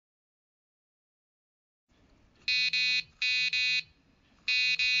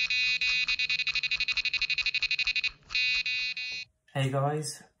Hey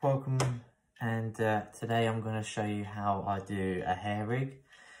guys, welcome, and today I'm going to show you how I do a hair rig.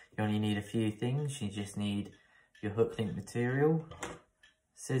 You only need a few things. You just need your hook link material,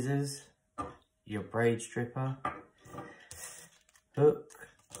 scissors, your braid stripper, hook,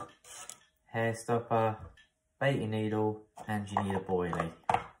 hair stopper, baiting needle, and you need a boilie.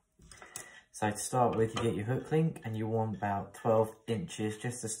 So to start with, you get your hook link and you want about 12 inches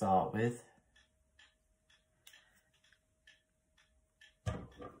just to start with.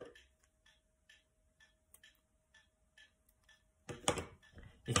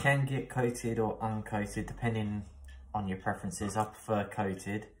 You can get coated or uncoated depending on your preferences. I prefer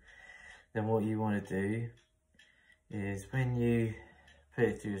coated. Then what you want to do is when you put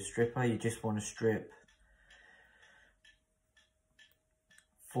it through a stripper, you just want to strip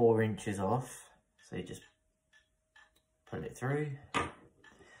 4 inches off. So you just pull it through.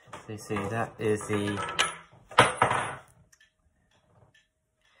 So you see that is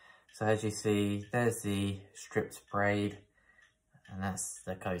so as you see, there's the stripped braid. And that's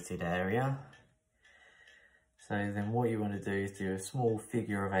the coated area. So then what you want to do is do a small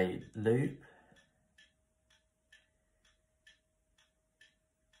figure of 8 loop.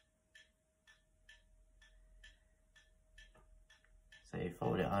 So you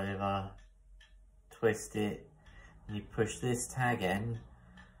fold it over, twist it, and you push this tag end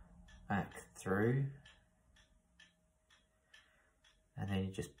back through. And then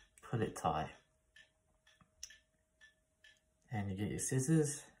you just pull it tight. And you get your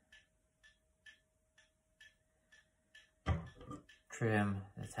scissors, trim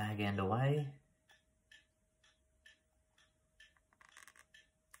the tag end away.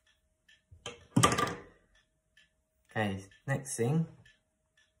 Okay, next thing,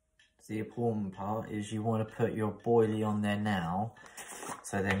 the important part is you want to put your boilie on there now,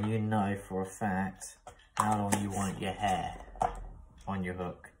 so then you know for a fact how long you want your hair on your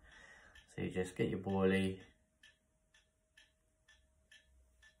hook. So you just get your boilie,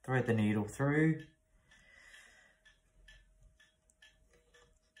 thread the needle through,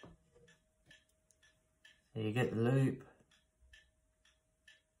 so you get the loop,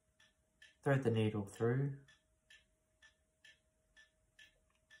 thread the needle through,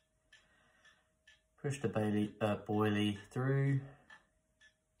 push the boilie through,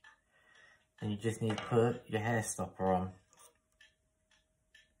 and you just need to put your hair stopper on.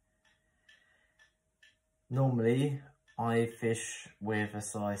 Normally I fish with a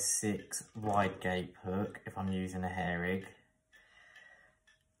size 6 wide gape hook if I'm using a hair rig,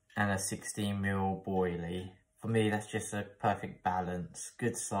 and a 16mm boilie. For me, that's just a perfect balance.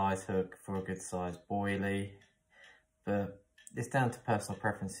 Good size hook for a good size boilie, but it's down to personal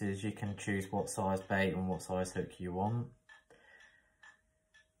preferences. You can choose what size bait and what size hook you want.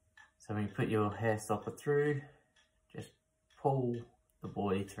 So when you put your hair stopper through, just pull the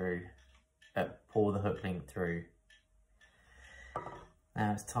boilie through, pull the hook link through.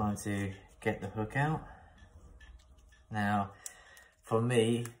 Now it's time to get the hook out. Now, for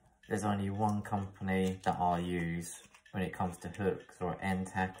me, there's only one company that I use when it comes to hooks or end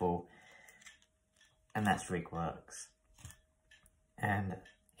tackle, and that's Rigworx. And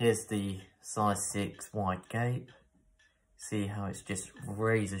here's the size 6 wide gape. See how it's just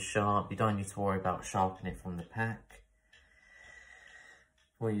razor sharp. You don't need to worry about sharpening it from the pack.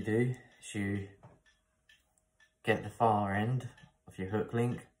 What you do is you get the far end of your hook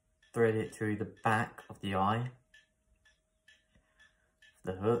link, thread it through the back of the eye of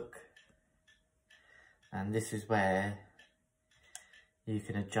the hook, and this is where you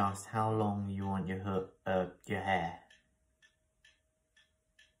can adjust how long you want your hook, your hair.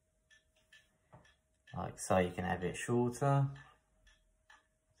 Like so, you can have it shorter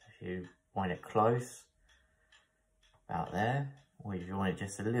if you want it close, about there, or if you want it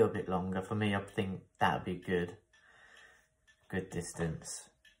just a little bit longer. For me, I think that would be good distance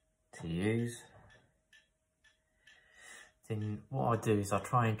to use. Then what I do is I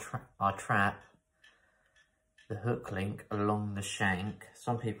try and trap the hook link along the shank.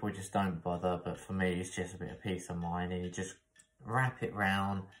 Some people just don't bother, but for me it's just a bit of peace of mind. And you just wrap it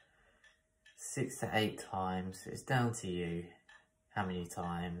round 6 to 8 times. It's down to you how many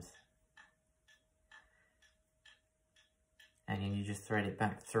times. And then you just thread it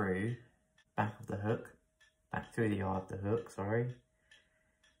back through back of the hook. Back through the eye of the hook, sorry.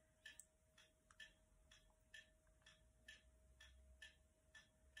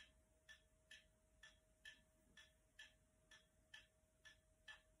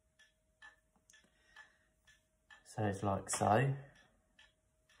 So it's like so.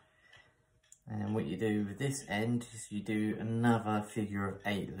 And then what you do with this end is you do another figure of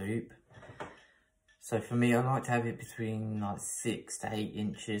 8 loop. So for me, I like to have it between like 6 to 8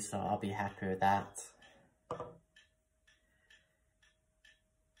 inches, so I'll be happy with that.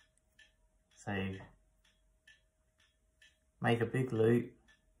 So make a big loop,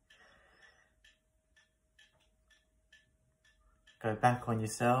 go back on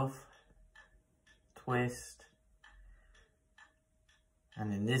yourself, twist,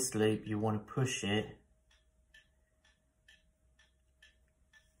 and in this loop you want to push it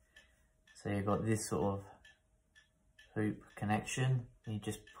so you've got this sort of hoop connection, and you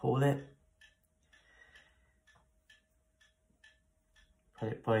just pull it, put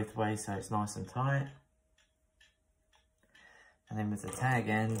it both ways so it's nice and tight, and then with the tag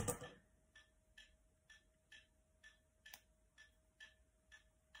end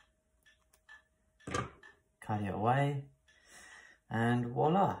cut it away, and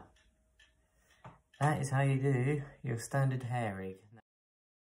voila, that is how you do your standard hair rig.